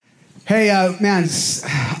Hey, man,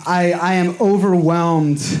 I am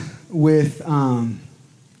overwhelmed with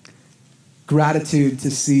gratitude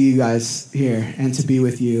to see you guys here and to be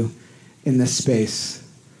with you in this space.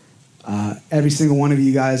 Every single one of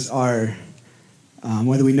you guys are,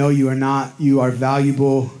 whether we know you or not, you are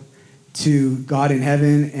valuable to God in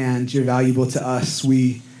heaven and you're valuable to us.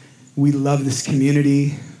 We love this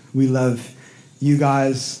community. We love you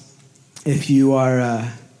guys. If you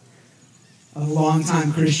are a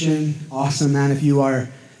longtime Christian, awesome, man. If you are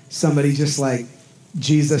somebody just like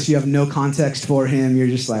Jesus, you have no context for him. You're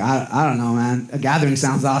just like, I don't know, man. A gathering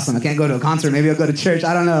sounds awesome. I can't go to a concert. Maybe I'll go to church.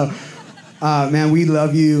 I don't know. Man, we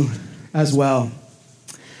love you as well.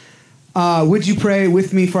 Would you pray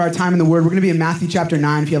with me for our time in the Word? We're going to be in Matthew chapter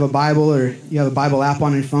 9 if you have a Bible or you have a Bible app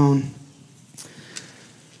on your phone.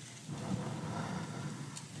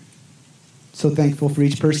 So thankful for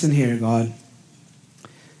each person here, God.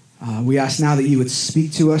 We ask now that you would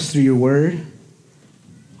speak to us through your word.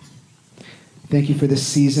 Thank you for this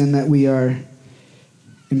season that we are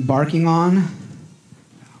embarking on.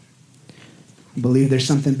 I believe there's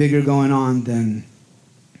something bigger going on than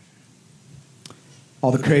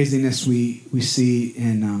all the craziness we see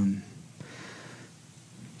in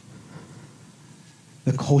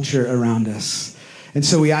the culture around us. And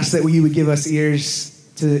so we ask that you would give us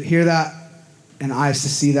ears to hear that and eyes to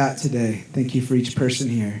see that today. Thank you for each person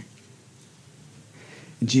here.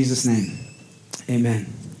 In Jesus' name, amen.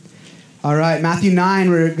 All right, Matthew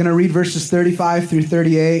 9, we're going to read verses 35 through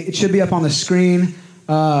 38. It should be up on the screen. It's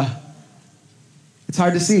hard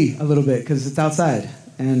to see a little bit because it's outside,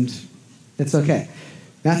 and it's okay.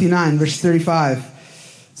 Matthew 9, verse 35. It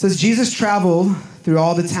says, Jesus traveled through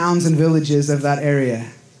all the towns and villages of that area,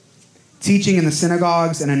 teaching in the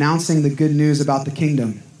synagogues and announcing the good news about the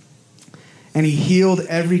kingdom. And he healed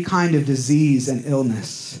every kind of disease and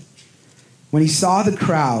illness. When he saw the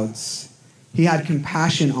crowds, he had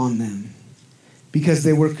compassion on them because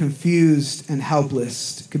they were confused and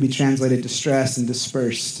helpless. It could be translated distressed and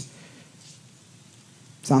dispersed.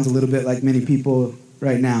 Sounds a little bit like many people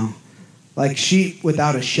right now, like sheep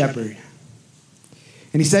without a shepherd.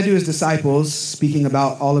 And he said to his disciples, speaking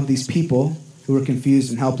about all of these people who were confused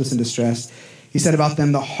and helpless and distressed, he said about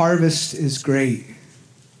them, the harvest is great,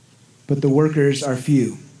 but the workers are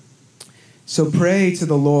few. So pray to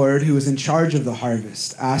the Lord who is in charge of the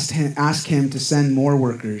harvest. Ask him to send more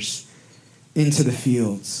workers into the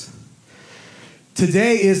fields.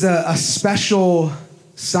 Today is a special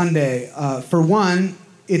Sunday. For one,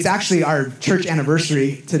 it's actually our church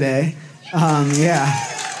anniversary today.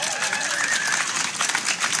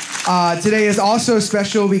 Today is also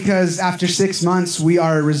special because after 6 months, we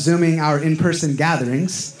are resuming our in-person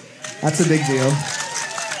gatherings. That's a big deal.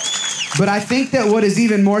 But I think that what is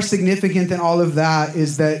even more significant than all of that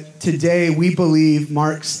is that today we believe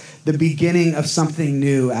marks the beginning of something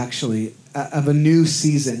new, actually, of a new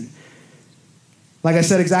season. Like I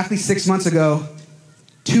said, exactly 6 months ago,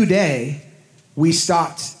 today, we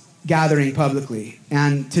stopped gathering publicly.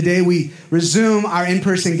 And today we resume our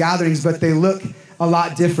in-person gatherings, but they look a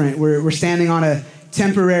lot different. We're standing on a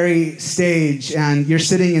temporary stage, and you're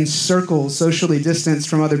sitting in circles, socially distanced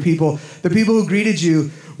from other people. The people who greeted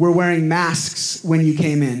you were wearing masks when you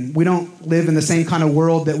came in. We don't live in the same kind of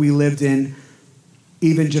world that we lived in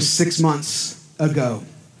even just 6 months ago.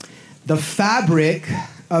 The fabric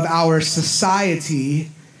of our society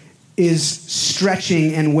is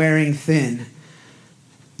stretching and wearing thin.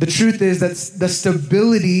 The truth is that the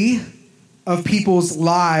stability of people's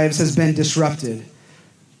lives has been disrupted.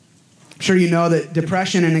 I'm sure you know that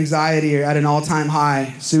depression and anxiety are at an all-time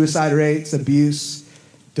high. Suicide rates, abuse,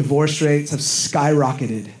 divorce rates have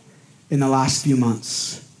skyrocketed in the last few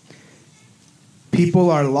months. People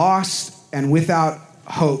are lost and without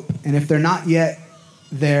hope. And if they're not yet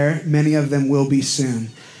there, many of them will be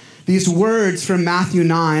soon. These words from Matthew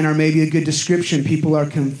 9 are maybe a good description. People are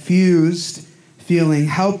confused, feeling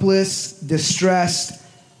helpless, distressed,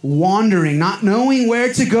 wandering, not knowing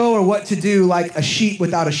where to go or what to do, like a sheep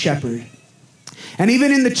without a shepherd. And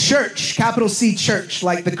even in the church, capital C church,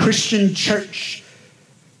 like the Christian church,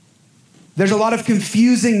 there's a lot of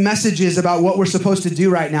confusing messages about what we're supposed to do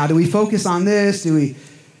right now. Do we focus on this? Do we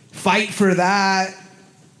fight for that?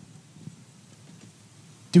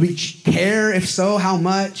 Do we care? If so, how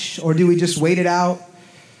much? Or do we just wait it out?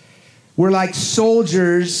 We're like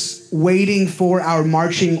soldiers waiting for our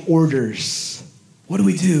marching orders. What do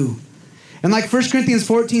we do? And like 1 Corinthians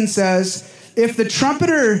 14 says, if the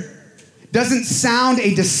trumpeter doesn't sound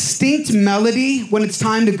a distinct melody when it's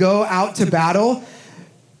time to go out to battle,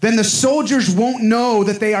 then the soldiers won't know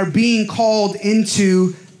that they are being called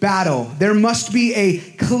into battle. There must be a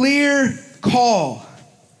clear call.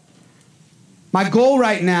 My goal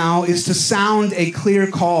right now is to sound a clear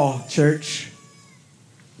call, church.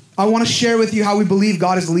 I want to share with you how we believe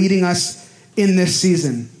God is leading us in this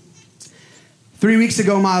season. 3 weeks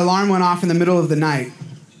ago, my alarm went off in the middle of the night.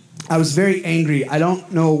 I was very angry. I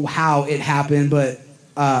don't know how it happened, but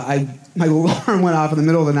my alarm went off in the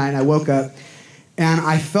middle of the night, and I woke up, and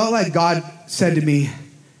I felt like God said to me,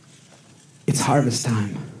 "It's harvest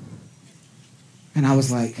time." And I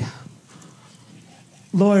was like,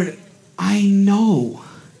 "Lord, I know.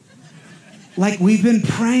 Like, we've been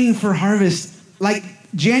praying for harvest. Like,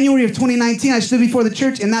 January of 2019, I stood before the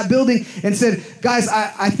church in that building and said, guys,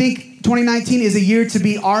 I think 2019 is a year to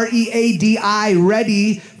be READI,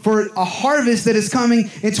 ready for a harvest that is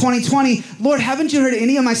coming in 2020. Lord, haven't you heard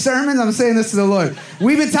any of my sermons?" I'm saying this to the Lord.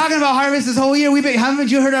 We've been talking about harvest this whole year.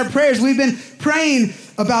 Haven't you heard our prayers? We've been praying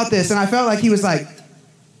about this. And I felt like he was like,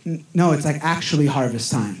 "No, it's like actually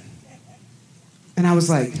harvest time." And I was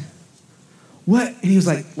like, "What?" And he was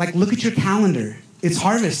like, "Look at your calendar. It's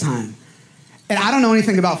harvest time." And I don't know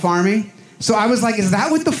anything about farming. So I was like, is that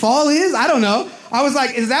what the fall is? I don't know. I was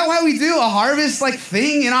like, is that why we do a harvest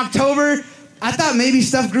thing in October? I thought maybe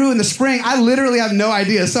stuff grew in the spring. I literally have no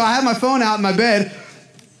idea. So I have my phone out in my bed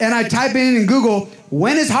and I type in Google,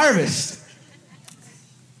 "When is harvest?"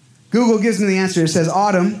 Google gives me the answer. It says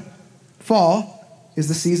autumn, fall is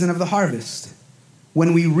the season of the harvest,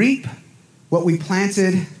 when we reap what we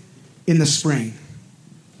planted in the spring.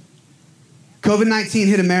 COVID-19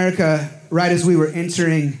 hit America right as we were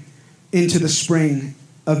entering into the spring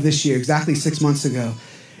of this year, exactly 6 months ago.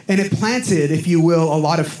 And it planted, if you will, a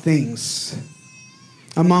lot of things,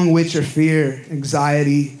 among which are fear,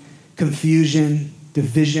 anxiety, confusion,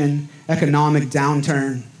 division, economic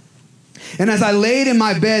downturn. And as I laid in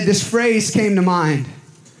my bed, this phrase came to mind.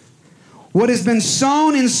 What has been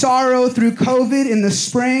sown in sorrow through COVID in the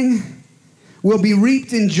spring will be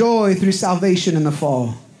reaped in joy through salvation in the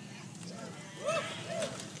fall.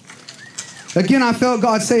 Again, I felt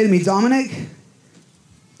God say to me, "Dominic,"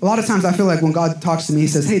 a lot of times I feel like when God talks to me, he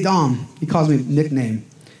says, "Hey, Dom." He calls me a nickname.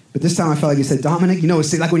 But this time I felt like he said, "Dominic." You know,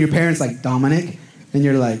 it's like when your parents like, "Dominic," and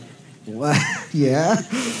you're like, "What?" Yeah. I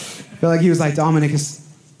feel like he was like, "Dominic,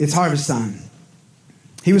 it's harvest time."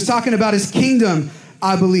 He was talking about his kingdom,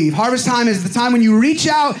 I believe. Harvest time is the time when you reach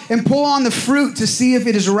out and pull on the fruit to see if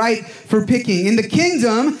it is ripe for picking. In the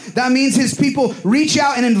kingdom, that means his people reach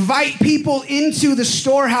out and invite people into the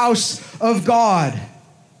storehouse of God.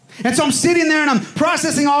 And so I'm sitting there and I'm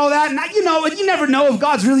processing all of that. And you never know if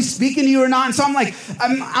God's really speaking to you or not. And so I'm like,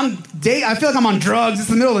 I feel like I'm on drugs. It's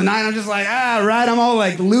the middle of the night. I'm just like, right. I'm all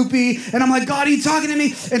like loopy. And I'm like, "God, are you talking to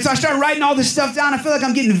me?" And so I start writing all this stuff down. I feel like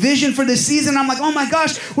I'm getting vision for this season. I'm like, oh my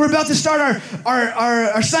gosh, we're about to start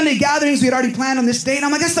our Sunday gatherings. We had already planned on this date. And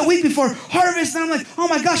I'm like, that's the week before harvest. And I'm like, oh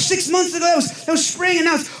my gosh, 6 months ago, that was spring and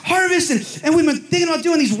now it's harvest. And we've been thinking about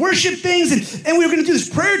doing these worship things. And we were going to do this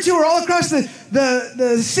prayer tour all across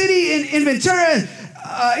the city in Ventura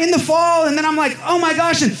in the fall. And then I'm like, oh my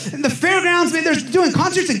gosh, and the fairgrounds, maybe they're doing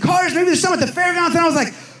concerts in cars. Maybe there's some at the fairgrounds. And I was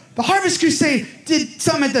like, the Harvest Crusade did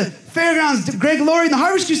something at the fairgrounds. Greg Laurie and the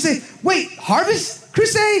Harvest Crusade. Wait, Harvest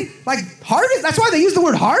Crusade? Like harvest? That's why they use the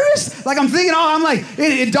word harvest? Like I'm thinking,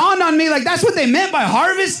 it dawned on me, like that's what they meant by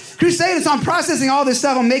Harvest Crusade. And so I'm processing all this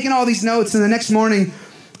stuff. I'm making all these notes. And the next morning,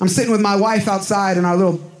 I'm sitting with my wife outside in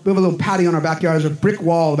we have a little patio in our backyard. There's a brick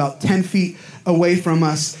wall about 10 feet away from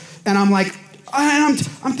us. And I'm like, I'm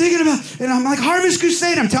thinking about, and I'm like, Harvest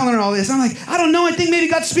Crusade. I'm telling her all this. I'm like, I don't know. I think maybe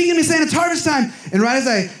God's speaking to me saying it's harvest time. And right as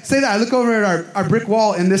I say that, I look over at our brick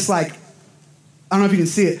wall and this I don't know if you can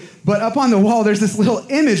see it, but up on the wall, there's this little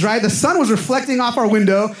image, right? The sun was reflecting off our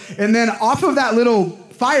window and then off of that little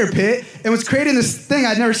fire pit and was creating this thing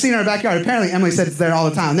I'd never seen in our backyard. Apparently, Emily said it's there all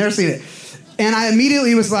the time. I've never seen it. And I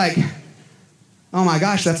immediately was like, oh my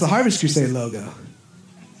gosh, that's the Harvest Crusade logo.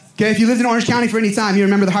 Okay, if you lived in Orange County for any time, you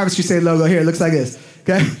remember the Harvest Crusade logo. Here, it looks like this,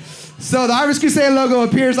 okay? So the Harvest Crusade logo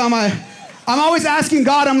appears on I'm always asking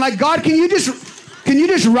God, I'm like, God, can you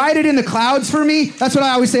just write it in the clouds for me? That's what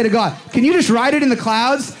I always say to God. Can you just write it in the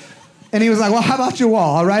clouds? And he was like, well, how about your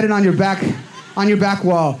wall? I'll write it on your back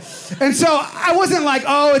wall. And so I wasn't like,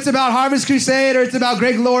 oh, it's about Harvest Crusade or it's about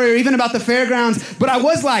Greg Laurie or even about the fairgrounds, but I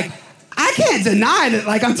was like, I can't deny that,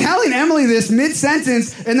 I'm telling Emily this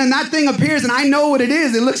mid-sentence, and then that thing appears, and I know what it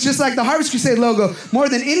is. It looks just like the Harvest Crusade logo. More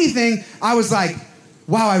than anything, I was like,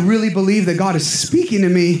 wow, I really believe that God is speaking to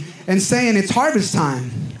me and saying it's harvest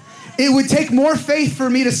time. It would take more faith for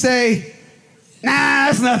me to say, nah,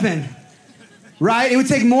 that's nothing, right? It would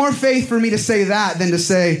take more faith for me to say that than to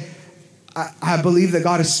say, I believe that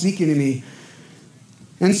God is speaking to me.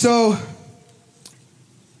 And so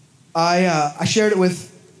I shared it with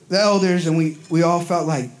the elders, and we all felt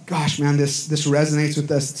like, gosh, man, this resonates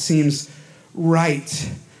with us. It seems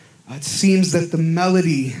right. It seems that the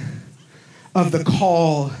melody of the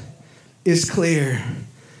call is clear.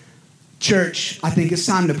 Church, I think it's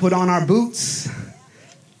time to put on our boots,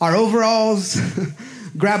 our overalls,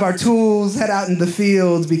 grab our tools, head out in the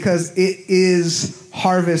fields, because it is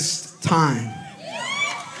harvest time.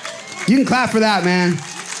 You can clap for that, man.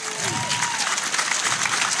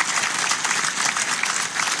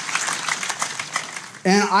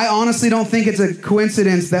 And I honestly don't think it's a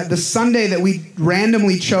coincidence that the Sunday that we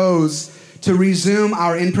randomly chose to resume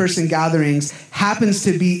our in-person gatherings happens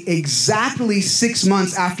to be exactly 6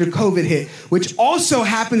 months after COVID hit, which also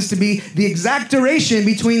happens to be the exact duration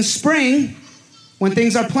between spring, when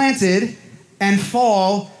things are planted, and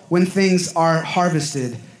fall, when things are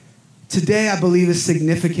harvested. Today, I believe, is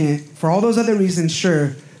significant for all those other reasons,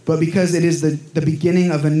 sure, but because it is the beginning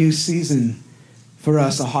of a new season for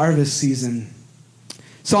us, a harvest season.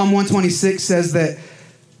 Psalm 126 says that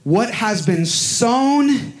what has been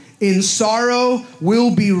sown in sorrow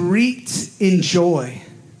will be reaped in joy.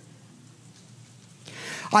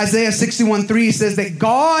 Isaiah 61:3 says that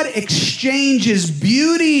God exchanges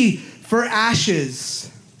beauty for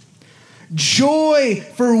ashes, joy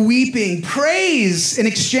for weeping, praise in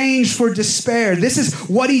exchange for despair. This is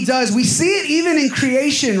what he does. We see it even in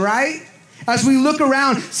creation, right? As we look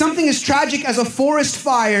around, something as tragic as a forest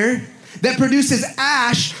fire that produces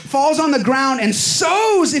ash falls on the ground and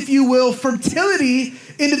sows, if you will, fertility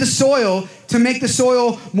into the soil to make the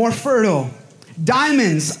soil more fertile.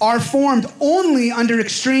 Diamonds are formed only under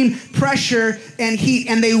extreme pressure and heat,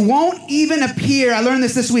 and they won't even appear, I learned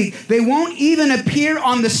this week, they won't even appear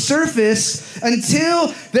on the surface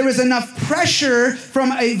until there is enough pressure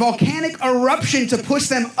from a volcanic eruption to push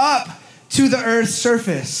them up to the earth's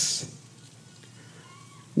surface.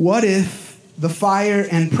 What if the fire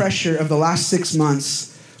and pressure of the last 6 months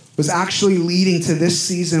was actually leading to this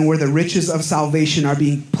season where the riches of salvation are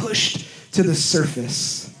being pushed to the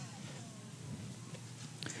surface?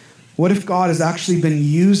 What if God has actually been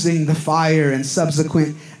using the fire and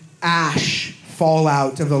subsequent ash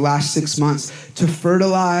fallout of the last 6 months to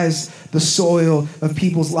fertilize the soil of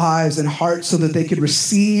people's lives and hearts so that they could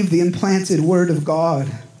receive the implanted word of God,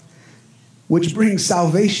 which brings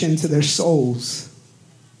salvation to their souls?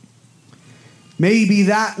 Maybe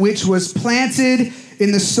that which was planted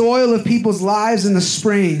in the soil of people's lives in the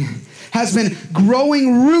spring has been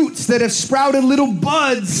growing roots that have sprouted little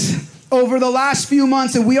buds over the last few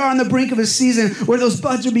months, and we are on the brink of a season where those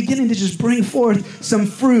buds are beginning to just bring forth some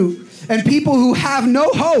fruit. And people who have no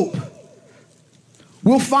hope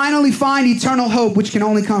will finally find eternal hope, which can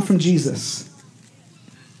only come from Jesus.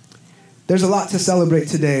 There's a lot to celebrate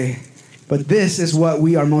today, but this is what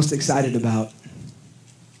we are most excited about.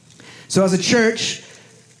 So as a church,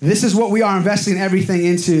 this is what we are investing everything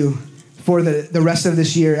into for the rest of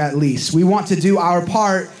this year at least. We want to do our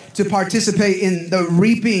part to participate in the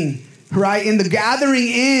reaping, right? In the gathering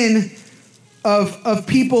in of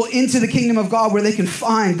people into the kingdom of God where they can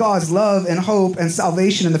find God's love and hope and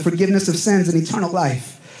salvation and the forgiveness of sins and eternal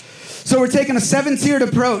life. So we're taking a 7-tiered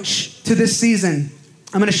approach to this season.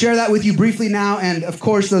 I'm going to share that with you briefly now. And of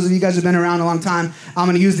course, those of you guys who have been around a long time, I'm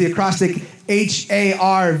going to use the acrostic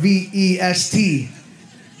HARVEST.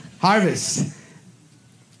 Harvest.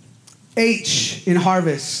 H in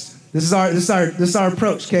harvest. This is our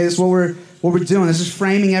approach. Okay, this is what we're doing. This is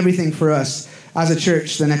framing everything for us as a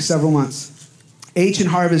church the next several months. H in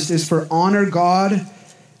harvest is for honor God,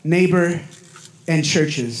 neighbor, and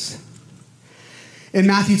churches. In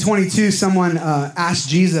Matthew 22, someone asked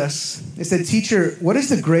Jesus, they said, "Teacher, what is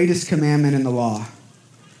the greatest commandment in the law?"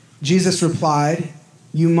 Jesus replied,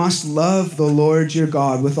 "You must love the Lord your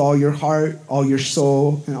God with all your heart, all your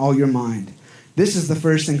soul, and all your mind. This is the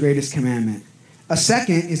first and greatest commandment. A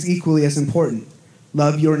second is equally as important.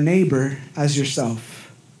 Love your neighbor as yourself."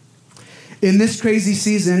 In this crazy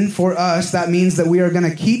season for us, that means that we are going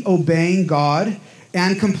to keep obeying God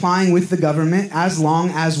and complying with the government as long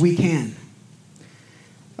as we can.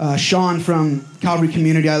 Sean from Calvary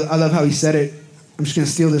Community, I love how he said it. I'm just going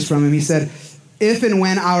to steal this from him. He said, "If and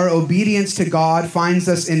when our obedience to God finds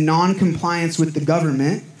us in non-compliance with the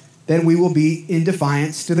government, then we will be in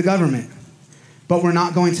defiance to the government. But we're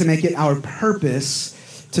not going to make it our purpose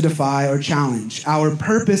to defy or challenge. Our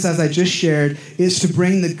purpose, as I just shared, is to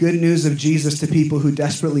bring the good news of Jesus to people who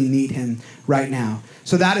desperately need him right now."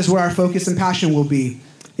 So that is where our focus and passion will be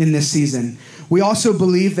in this season. We also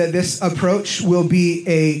believe that this approach will be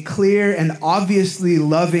a clear and obviously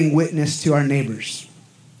loving witness to our neighbors.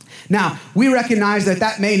 Now, we recognize that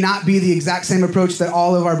that may not be the exact same approach that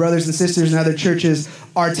all of our brothers and sisters in other churches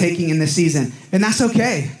are taking in this season. And that's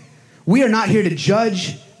okay. We are not here to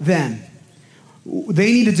judge them.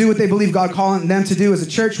 They need to do what they believe God calling them to do as a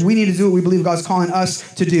church. We need to do what we believe God's calling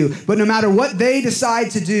us to do. But no matter what they decide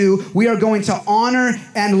to do, we are going to honor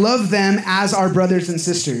and love them as our brothers and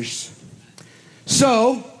sisters.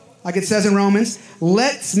 So, like it says in Romans,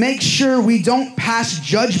 let's make sure we don't pass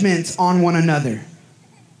judgment on one another,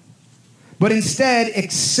 but instead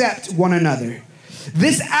accept one another.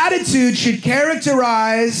 This attitude should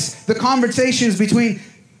characterize the conversations between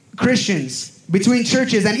Christians, between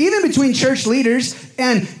churches, and even between church leaders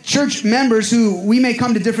and church members who we may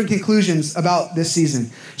come to different conclusions about this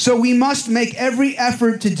season. So we must make every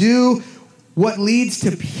effort to do what leads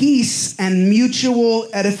to peace and mutual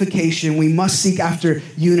edification. We must seek after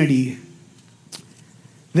unity.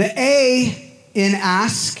 The A in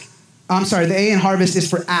harvest is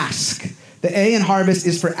for ask. The A in harvest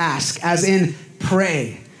is for ask, as in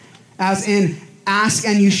pray, as in ask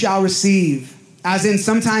and you shall receive. As in,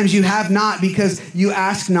 sometimes you have not because you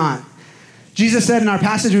ask not. Jesus said in our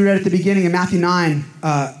passage we read at the beginning in Matthew 9,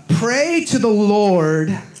 pray to the Lord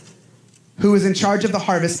who is in charge of the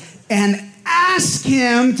harvest and ask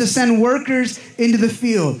him to send workers into the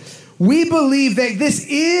field. We believe that this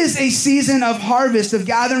is a season of harvest, of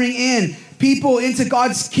gathering in people into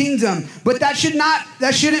God's kingdom. But that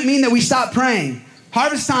shouldn't mean that we stop praying.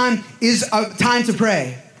 Harvest time is a time to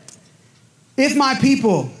pray. If my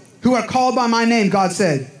people who are called by my name, God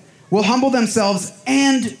said, will humble themselves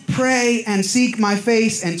and pray and seek my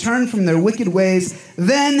face and turn from their wicked ways,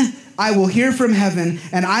 then I will hear from heaven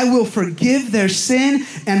and I will forgive their sin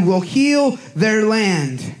and will heal their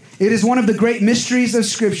land. It is one of the great mysteries of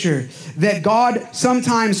Scripture that God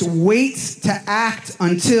sometimes waits to act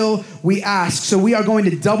until we ask. So we are going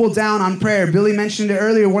to double down on prayer. Billy mentioned it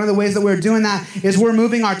earlier. One of the ways that we're doing that is we're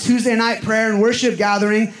moving our Tuesday night prayer and worship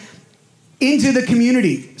gathering into the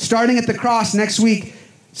community, starting at the Cross next week,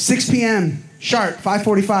 6 p.m. sharp,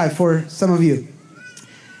 5:45 for some of you.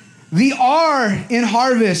 The R in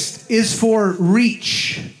harvest is for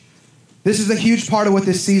reach. This is a huge part of what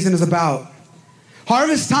this season is about.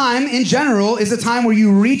 Harvest time in general is a time where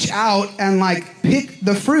you reach out and pick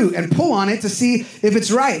the fruit and pull on it to see if it's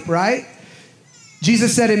ripe, right?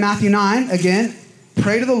 Jesus said in Matthew 9, again,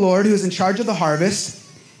 pray to the Lord who is in charge of the harvest.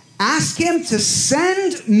 Ask him to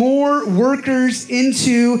send more workers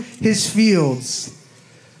into his fields.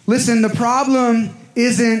 Listen, the problem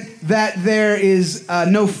isn't that there is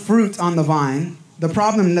no fruit on the vine. The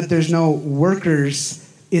problem is that there's no workers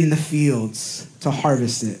in the fields to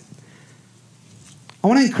harvest it. I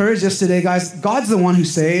want to encourage us today, guys. God's the one who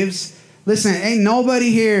saves. Listen, ain't nobody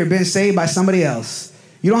here been saved by somebody else.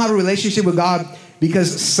 You don't have a relationship with God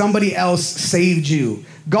because somebody else saved you.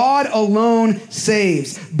 God alone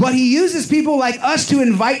saves. But he uses people like us to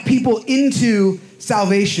invite people into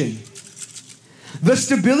salvation. The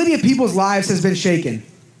stability of people's lives has been shaken.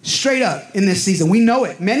 Straight up in this season. We know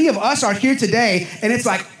it. Many of us are here today and it's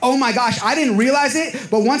like, oh my gosh, I didn't realize it.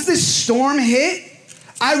 But once this storm hit,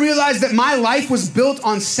 I realized that my life was built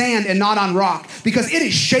on sand and not on rock because it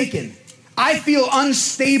is shaken. I feel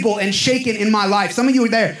unstable and shaken in my life. Some of you are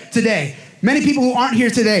there today. Many people who aren't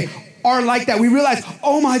here today are like that. We realize,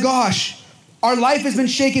 oh my gosh, our life has been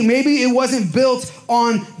shaken. Maybe it wasn't built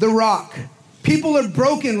on the rock. People are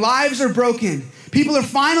broken. Lives are broken. People are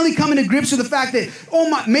finally coming to grips with the fact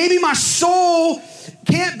that, maybe my soul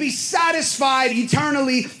can't be satisfied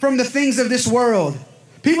eternally from the things of this world.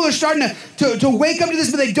 People are starting to wake up to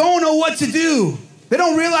this, but they don't know what to do. They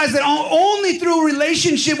don't realize that only through a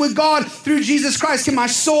relationship with God, through Jesus Christ, can my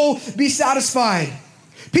soul be satisfied.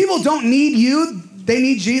 People don't need you. They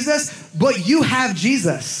need Jesus, but you have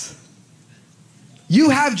Jesus.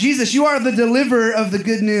 You have Jesus. You are the deliverer of the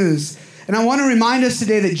good news. And I want to remind us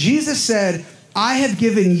today that Jesus said, I have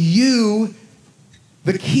given you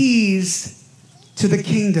the keys to the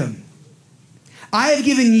kingdom. I have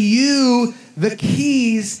given you the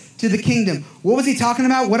keys to the kingdom. What was he talking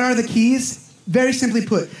about? What are the keys? Very simply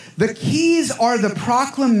put, the keys are the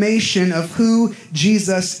proclamation of who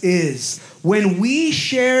Jesus is. When we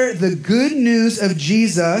share the good news of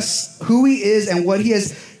Jesus, who he is and what he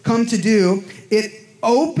has come to do, it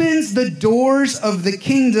opens the doors of the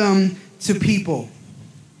kingdom to people.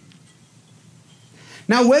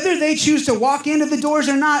 Now, whether they choose to walk into the doors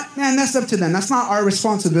or not, man, that's up to them. That's not our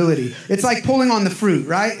responsibility. It's like pulling on the fruit,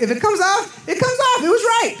 right? If it comes off, it comes off. It was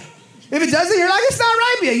ripe. If it doesn't, you're like, it's not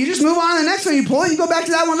ripe yet. You just move on to the next one. You pull it, you go back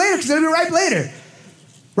to that one later because it'll be ripe later.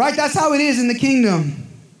 Right? That's how it is in the kingdom.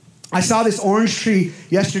 I saw this orange tree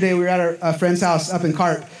yesterday. We were at a friend's house up in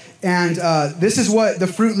Carp. And this is what the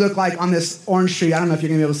fruit looked like on this orange tree. I don't know if you're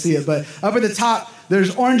going to be able to see it. But up at the top,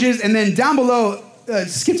 there's oranges. And then down below,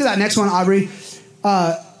 skip to that next one, Aubrey.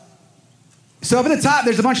 So up at the top,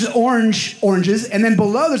 there's a bunch of oranges, and then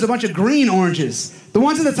below, there's a bunch of green oranges. The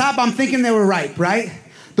ones at the top, I'm thinking they were ripe, right?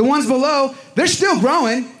 The ones below, they're still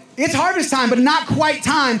growing. It's harvest time, but not quite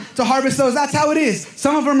time to harvest those. That's how it is.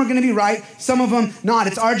 Some of them are going to be ripe, some of them not.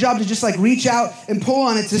 It's our job to just like reach out and pull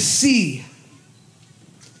on it to see.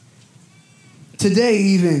 Today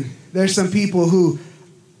even, there's some people who,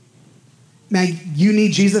 man, you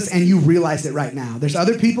need Jesus and you realize it right now. There's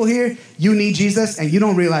other people here, you need Jesus and you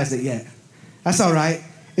don't realize it yet. That's all right.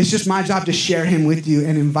 It's just my job to share him with you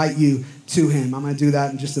and invite you to him. I'm going to do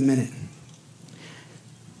that in just a minute.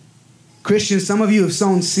 Christians, some of you have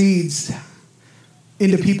sown seeds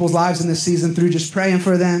into people's lives in this season through just praying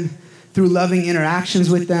for them, through loving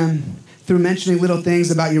interactions with them, through mentioning little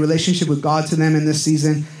things about your relationship with God to them in this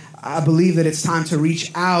season. I believe that it's time to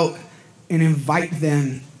reach out and invite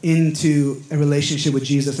them into a relationship with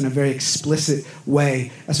Jesus in a very explicit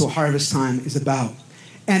way. That's what harvest time is about.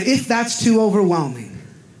 And if that's too overwhelming,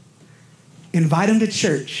 invite them to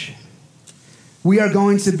church. We are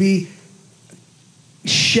going to be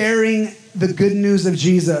sharing the good news of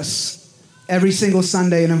Jesus every single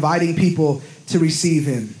Sunday and inviting people to receive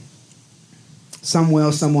him. Some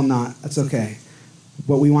will, some will not. That's okay.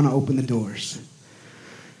 But we want to open the doors.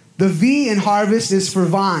 The V in harvest is for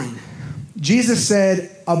vine. Jesus said,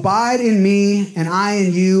 "Abide in me and I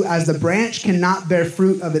in you, as the branch cannot bear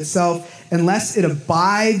fruit of itself unless it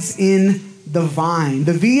abides in the vine."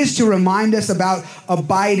 The V is to remind us about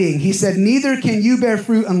abiding. He said, "Neither can you bear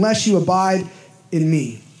fruit unless you abide in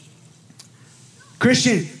me."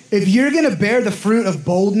 Christian, if you're going to bear the fruit of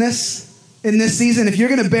boldness in this season, if you're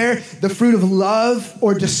going to bear the fruit of love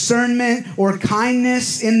or discernment or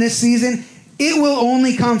kindness in this season, it will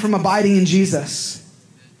only come from abiding in Jesus.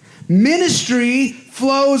 Ministry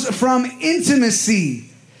flows from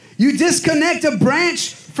intimacy. You disconnect a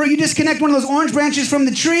branch, you disconnect one of those orange branches from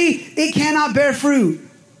the tree, it cannot bear fruit.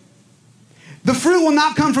 The fruit will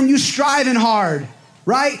not come from you striving hard,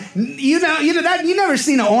 right? You never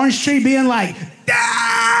seen an orange tree being like,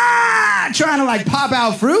 trying to like pop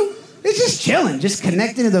out fruit. It's just chilling, just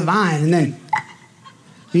connecting to the vine, and then,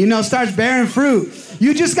 starts bearing fruit.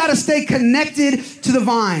 You just got to stay connected to the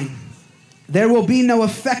vine. There will be no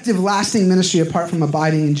effective, lasting ministry apart from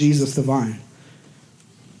abiding in Jesus, the vine.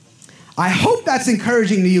 I hope that's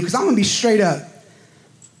encouraging to you, because I'm going to be straight up.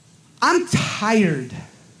 I'm tired.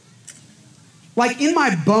 Like in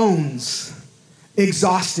my bones,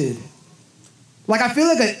 exhausted. Like I feel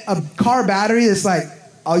like a car battery that's like,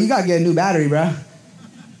 oh, you got to get a new battery, bro.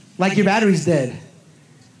 Like your battery's dead.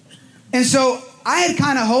 And so I had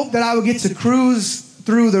kind of hoped that I would get to cruise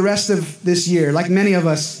through the rest of this year, like many of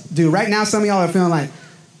us do. Right now, some of y'all are feeling like,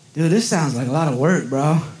 dude, this sounds like a lot of work,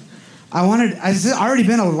 bro. It's already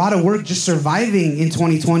been a lot of work just surviving in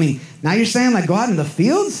 2020. Now you're saying, like, go out in the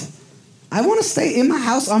fields? I want to stay in my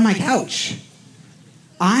house on my couch.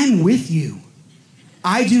 I'm with you.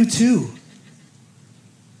 I do too.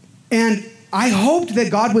 And I hoped that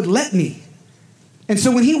God would let me. And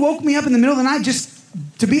so when he woke me up in the middle of the night, just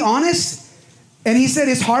to be honest, and he said,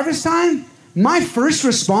 it's harvest time, my first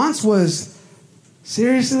response was,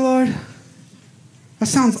 seriously, Lord? That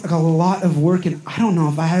sounds like a lot of work, and I don't know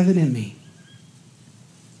if I have it in me.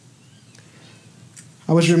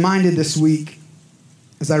 I was reminded this week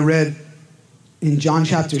as I read in John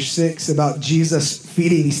chapter 6 about Jesus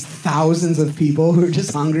feeding these thousands of people who were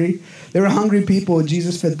just hungry. They were hungry people, and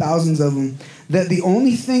Jesus fed thousands of them. That the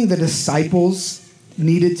only thing the disciples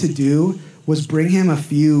needed to do was bring him a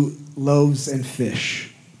few loaves and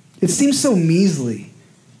fish. It seems so measly,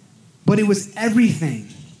 but it was everything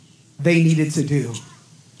they needed to do.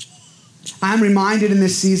 I'm reminded in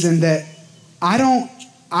this season that I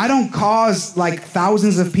don't cause like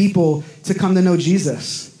thousands of people to come to know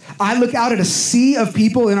Jesus. I look out at a sea of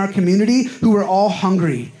people in our community who are all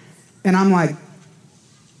hungry. And I'm like,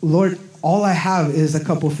 Lord, all I have is a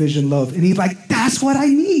couple fish and loaves. And he's like, that's what I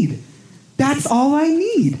need. That's all I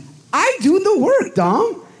need. I do the work,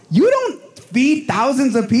 Dom. You don't feed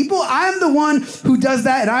thousands of people. I'm the one who does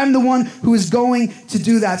that, and I'm the one who is going to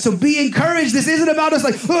do that. So be encouraged. This isn't about us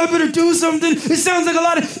like, oh, I better do something. It sounds like a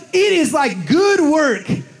lot of, it is like good work.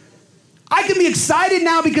 I can be excited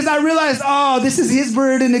now because I realize, oh, this is his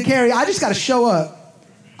burden to carry. I just got to show up.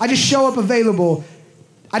 I just show up available.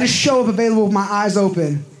 I just show up available with my eyes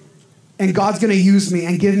open, and God's going to use me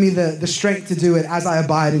and give me the strength to do it as I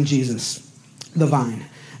abide in Jesus, the vine.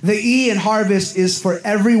 The E in harvest is for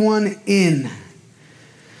everyone in.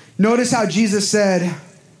 Notice how Jesus said,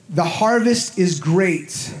 the harvest is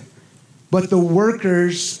great, but the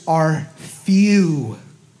workers are few.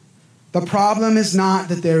 The problem is not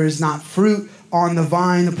that there is not fruit on the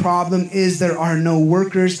vine. The problem is there are no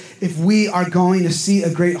workers. If we are going to see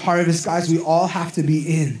a great harvest, guys, we all have to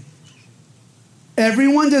be in.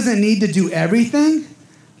 Everyone doesn't need to do everything,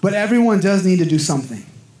 but everyone does need to do something.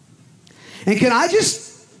 And can I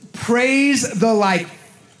just praise the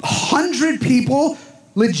 100 people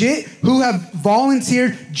legit who have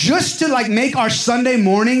volunteered just to make our Sunday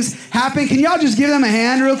mornings happen? Can y'all just give them a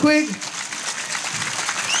hand real quick?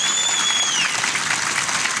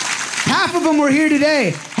 Half of them were here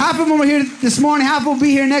today. Half of them were here this morning. Half will be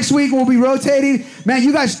here next week. We'll be rotating. Man,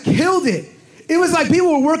 you guys killed it. It was like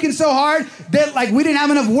people were working so hard that we didn't have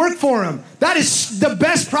enough work for them. That is the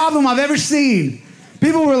best problem I've ever seen.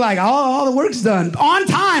 People were like, all the work's done. On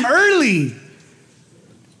time, early.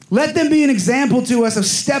 Let them be an example to us of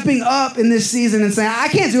stepping up in this season and saying, I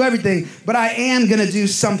can't do everything, but I am going to do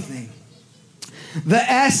something. The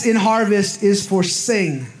S in harvest is for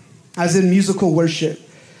sing, as in musical worship.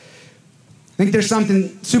 I think there's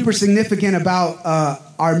something super significant about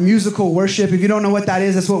our musical worship. If you don't know what that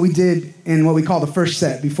is, that's what we did in what we call the first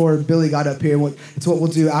set before Billy got up here. It's what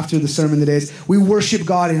we'll do after the sermon today. We worship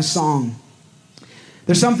God in song.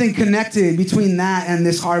 There's something connected between that and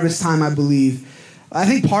this harvest time, I believe. I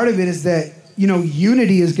think part of it is that,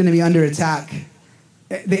 unity is going to be under attack.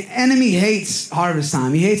 The enemy hates harvest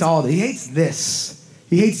time. He hates all of it. He hates this.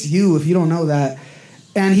 He hates you if you don't know that.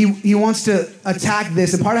 And he wants to attack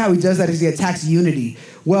this. And part of how he does that is he attacks unity.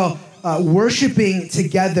 Well, worshiping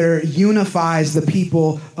together unifies the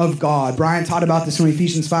people of God. Brian taught about this from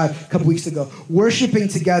Ephesians 5 a couple weeks ago. Worshiping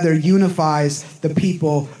together unifies the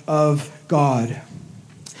people of God.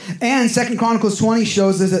 And 2 Chronicles 20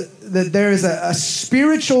 shows us that there is a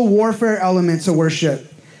spiritual warfare element to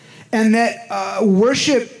worship. And that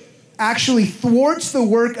worship actually thwarts the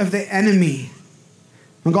work of the enemy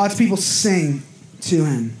when God's people sing to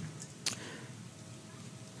him.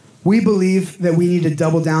 We believe that we need to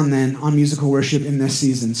double down then on musical worship in this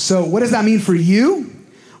season. So what does that mean for you?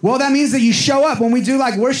 Well, that means that you show up. When we do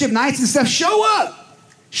worship nights and stuff, show up.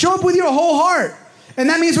 Show up with your whole heart. And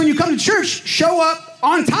that means when you come to church, show up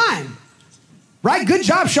on time. Right? Good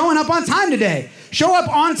job showing up on time today. Show up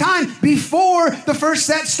on time before the first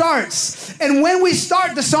set starts. And when we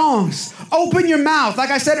start the songs, open your mouth. Like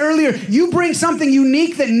I said earlier, you bring something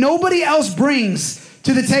unique that nobody else brings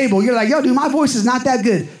to the table. You're like, yo, dude, my voice is not that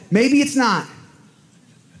good. Maybe it's not.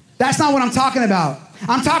 That's not what I'm talking about.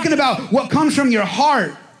 I'm talking about what comes from your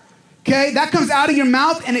heart. Okay? That comes out of your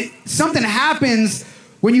mouth, and something happens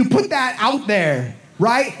when you put that out there.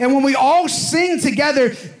 Right? And when we all sing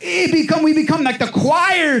together, we become like the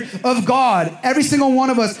choir of God. Every single one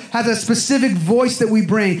of us has a specific voice that we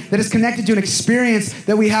bring that is connected to an experience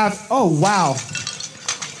that we have. Oh, wow.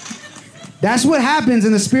 That's what happens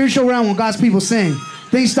in the spiritual realm when God's people sing.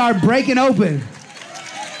 Things start breaking open.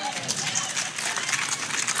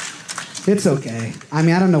 It's okay. I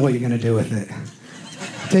don't know what you're going to do with it.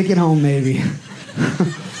 Take it home, maybe.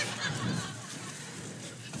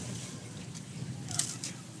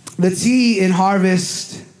 The T in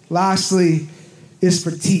harvest, lastly, is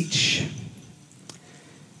for teach.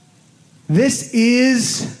 This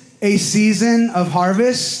is a season of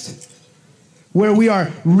harvest where we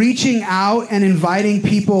are reaching out and inviting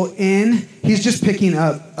people in. He's just picking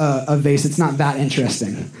up a vase. It's not that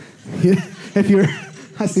interesting. You're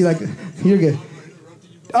good.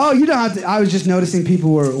 Oh, you don't have to. I was just noticing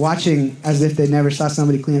people were watching as if they never saw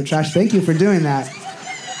somebody clean up trash. Thank you for doing that.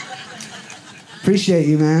 Appreciate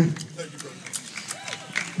you, man.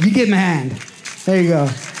 You give him a hand. There you go.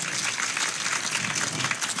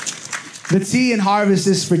 The T in harvest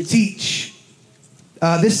is for teach.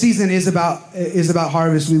 This season is about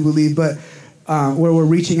harvest, we believe, but where we're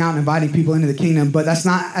reaching out and inviting people into the kingdom. But that's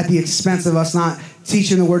not at the expense of us not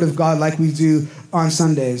teaching the Word of God like we do on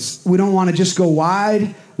Sundays. We don't want to just go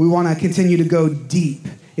wide. We want to continue to go deep.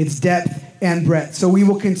 It's depth and breadth. So we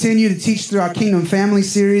will continue to teach through our Kingdom Family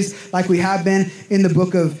series like we have been in the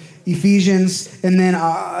book of Ephesians, and then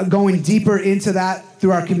going deeper into that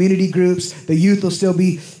through our community groups. The youth will still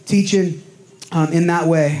be teaching in that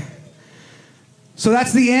way. So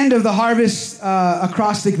that's the end of the harvest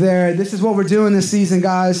acrostic there. This is what we're doing this season,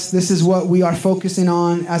 guys. This is what we are focusing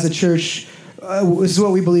on as a church. This is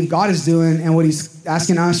what we believe God is doing and what he's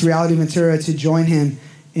asking us, Reality Ventura, to join him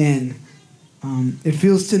in. It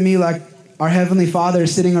feels to me like our Heavenly Father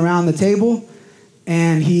is sitting around the table,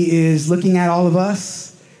 and he is looking at all of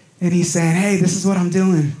us, and he's saying, hey, this is what I'm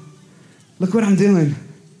doing. Look what I'm doing.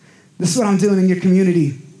 This is what I'm doing in your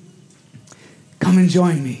community. Come and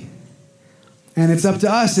join me. And it's up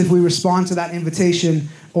to us if we respond to that invitation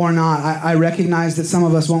or not. I recognize that some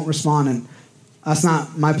of us won't respond, and That's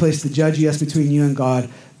not my place to judge you. That's between you and God.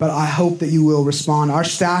 But I hope that you will respond. Our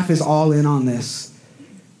staff is all in on this.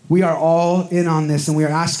 We are all in on this, and we are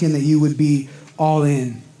asking that you would be all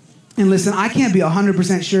in. And listen, I can't be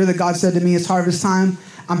 100% sure that God said to me it's harvest time.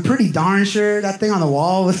 I'm pretty darn sure that thing on the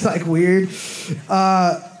wall was like weird.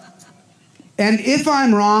 And if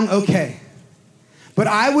I'm wrong, okay. But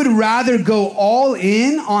I would rather go all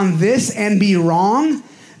in on this and be wrong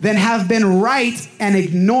than have been right and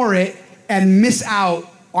ignore it and miss out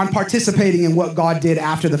on participating in what God did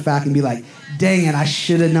after the fact and be like, dang it, I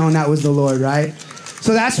should have known that was the Lord, right?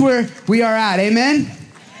 So that's where we are at, amen?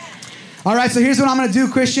 All right, so here's what I'm going to do,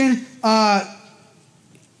 Christian.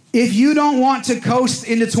 If you don't want to coast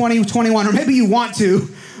into 2021, or maybe you want to,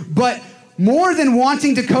 but more than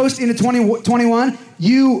wanting to coast into 2021,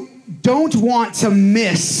 you don't want to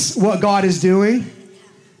miss what God is doing,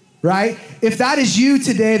 right? If that is you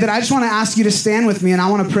today, then I just want to ask you to stand with me, and I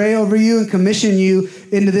want to pray over you and commission you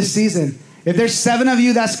into this season. If there's 7 of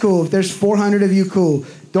you, that's cool. If there's 400 of you, cool.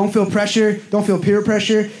 Don't feel pressure. Don't feel peer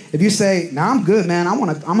pressure. If you say, "Nah, I'm good, man. I'm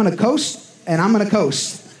gonna coast, and I'm gonna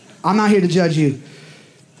coast." I'm not here to judge you.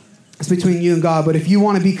 It's between you and God. But if you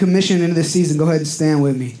want to be commissioned into this season, go ahead and stand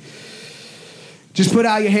with me. Just put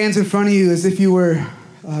out your hands in front of you as if you were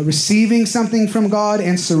receiving something from God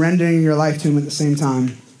and surrendering your life to Him at the same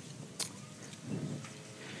time.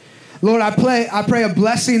 Lord, I pray a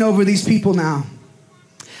blessing over these people now.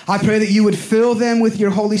 I pray that you would fill them with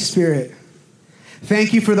your Holy Spirit.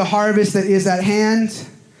 Thank you for the harvest that is at hand.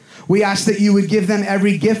 We ask that you would give them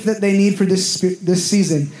every gift that they need for this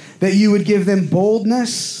season, that you would give them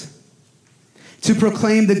boldness to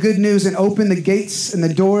proclaim the good news and open the gates and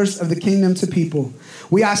the doors of the kingdom to people.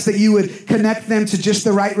 We ask that you would connect them to just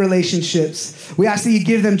the right relationships. We ask that you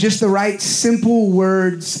give them just the right simple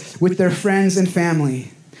words with their friends and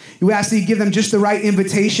family. We ask that you give them just the right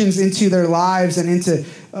invitations into their lives and into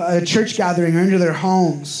a church gathering or into their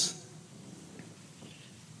homes.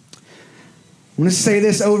 I'm going to say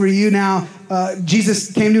this over you now.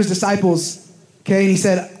 Jesus came to his disciples, okay, and he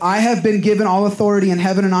said, I have been given all authority in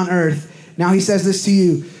heaven and on earth. Now he says this to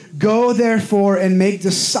you, go therefore and make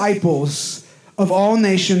disciples of all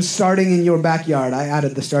nations starting in your backyard. I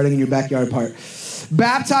added the starting in your backyard part.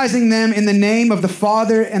 Baptizing them in the name of the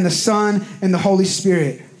Father and the Son and the Holy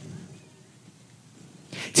Spirit.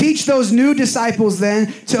 Teach those new disciples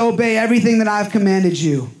then to obey everything that I've commanded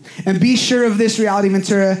you. And be sure of this reality,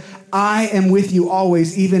 Ventura, I am with you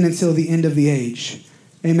always, even until the end of the age.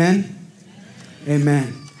 Amen?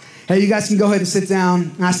 Amen. Hey, you guys can go ahead and sit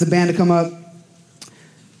down. Ask the band to come up.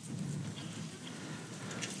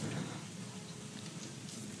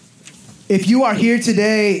 If you are here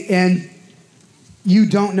today and you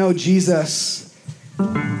don't know Jesus,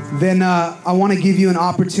 then I want to give you an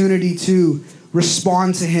opportunity to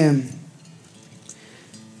respond to him.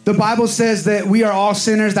 The Bible says that we are all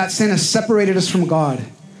sinners. That sin has separated us from God.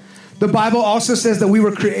 The Bible also says that we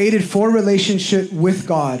were created for relationship with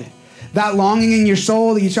God. That longing in your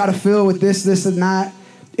soul that you try to fill with this, and that,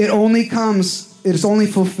 it's only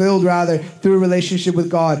fulfilled through a relationship with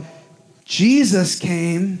God. Jesus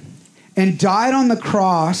came and died on the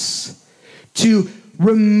cross to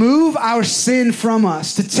remove our sin from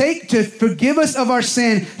us, to forgive us of our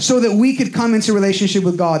sin so that we could come into relationship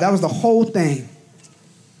with God. That was the whole thing.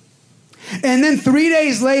 And then 3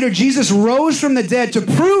 days later, Jesus rose from the dead to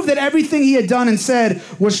prove that everything he had done and said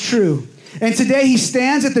was true. And today he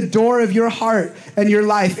stands at the door of your heart and your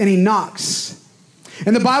life and he knocks.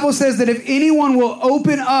 And the Bible says that if anyone will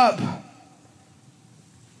open up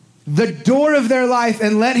the door of their life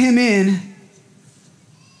and let him in,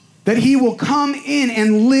 that he will come in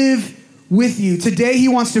and live with you. Today he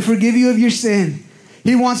wants to forgive you of your sin.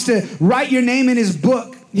 He wants to write your name in his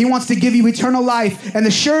book. He wants to give you eternal life and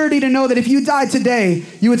the surety to know that if you died today,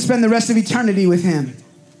 you would spend the rest of eternity with him.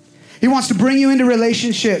 He wants to bring you into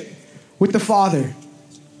relationship with the Father.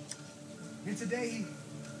 And today,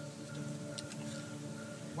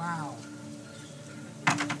 wow.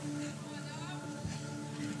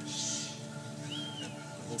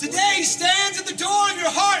 Today he stands at the door of your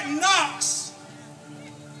heart and knocks.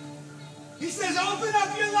 He says, open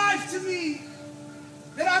up your life to me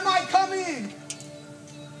that I might come in.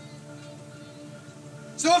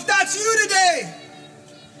 So if that's you today,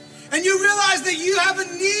 and you realize that you have a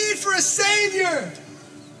need for a Savior,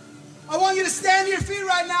 I want you to stand to your feet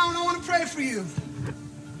right now and I want to pray for you.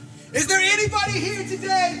 Is there anybody here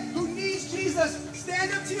today who needs Jesus?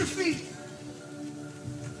 Stand up to your feet.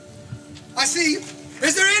 I see you.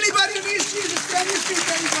 Is there anybody who needs Jesus? Stand to your feet.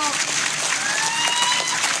 There you go.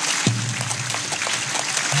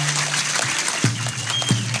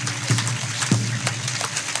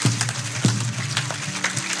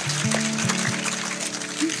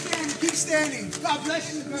 standing. God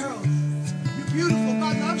bless you, girls. You're beautiful.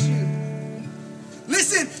 God loves you.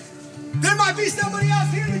 Listen, there might be somebody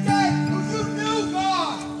else here today who you knew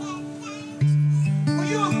God, but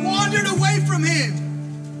you have wandered away from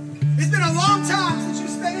Him. It's been a long time since you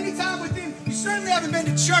spent any time with Him. You certainly haven't been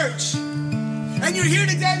to church. And you're here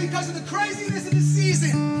today because of the craziness of the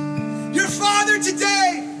season. Your Father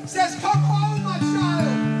today says, come home, my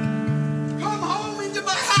child. Come home into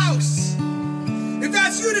my house. If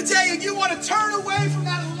that's you today and you want to turn away from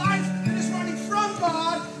that life that is running from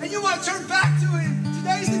God and you want to turn back to Him,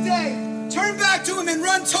 today's the day. Turn back to Him and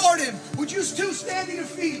run toward Him. Would you two stand to your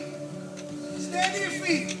feet? Stand to your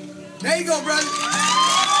feet. There you go, brother.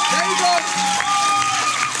 There you go.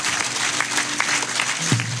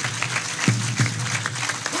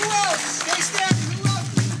 Who else? Stay standing. Who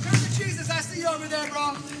else needs to turn to Jesus? I see you over there,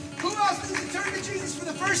 bro. Who else needs to turn to Jesus for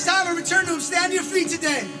the first time and return to Him? Stand to your feet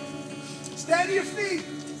today. Stand to your feet.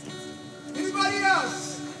 Anybody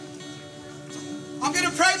else? I'm going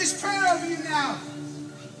to pray this prayer over you now.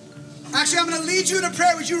 Actually, I'm going to lead you in a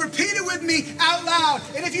prayer. Would you repeat it with me out loud?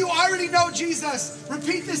 And if you already know Jesus,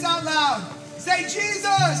 repeat this out loud. Say,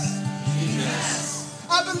 Jesus,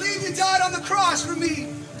 I believe you died on the cross for me.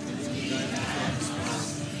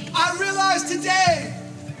 I realize today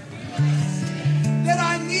that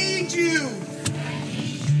I need you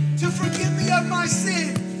to forgive me of my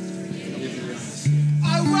sin.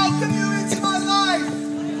 I welcome you into my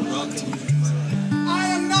life.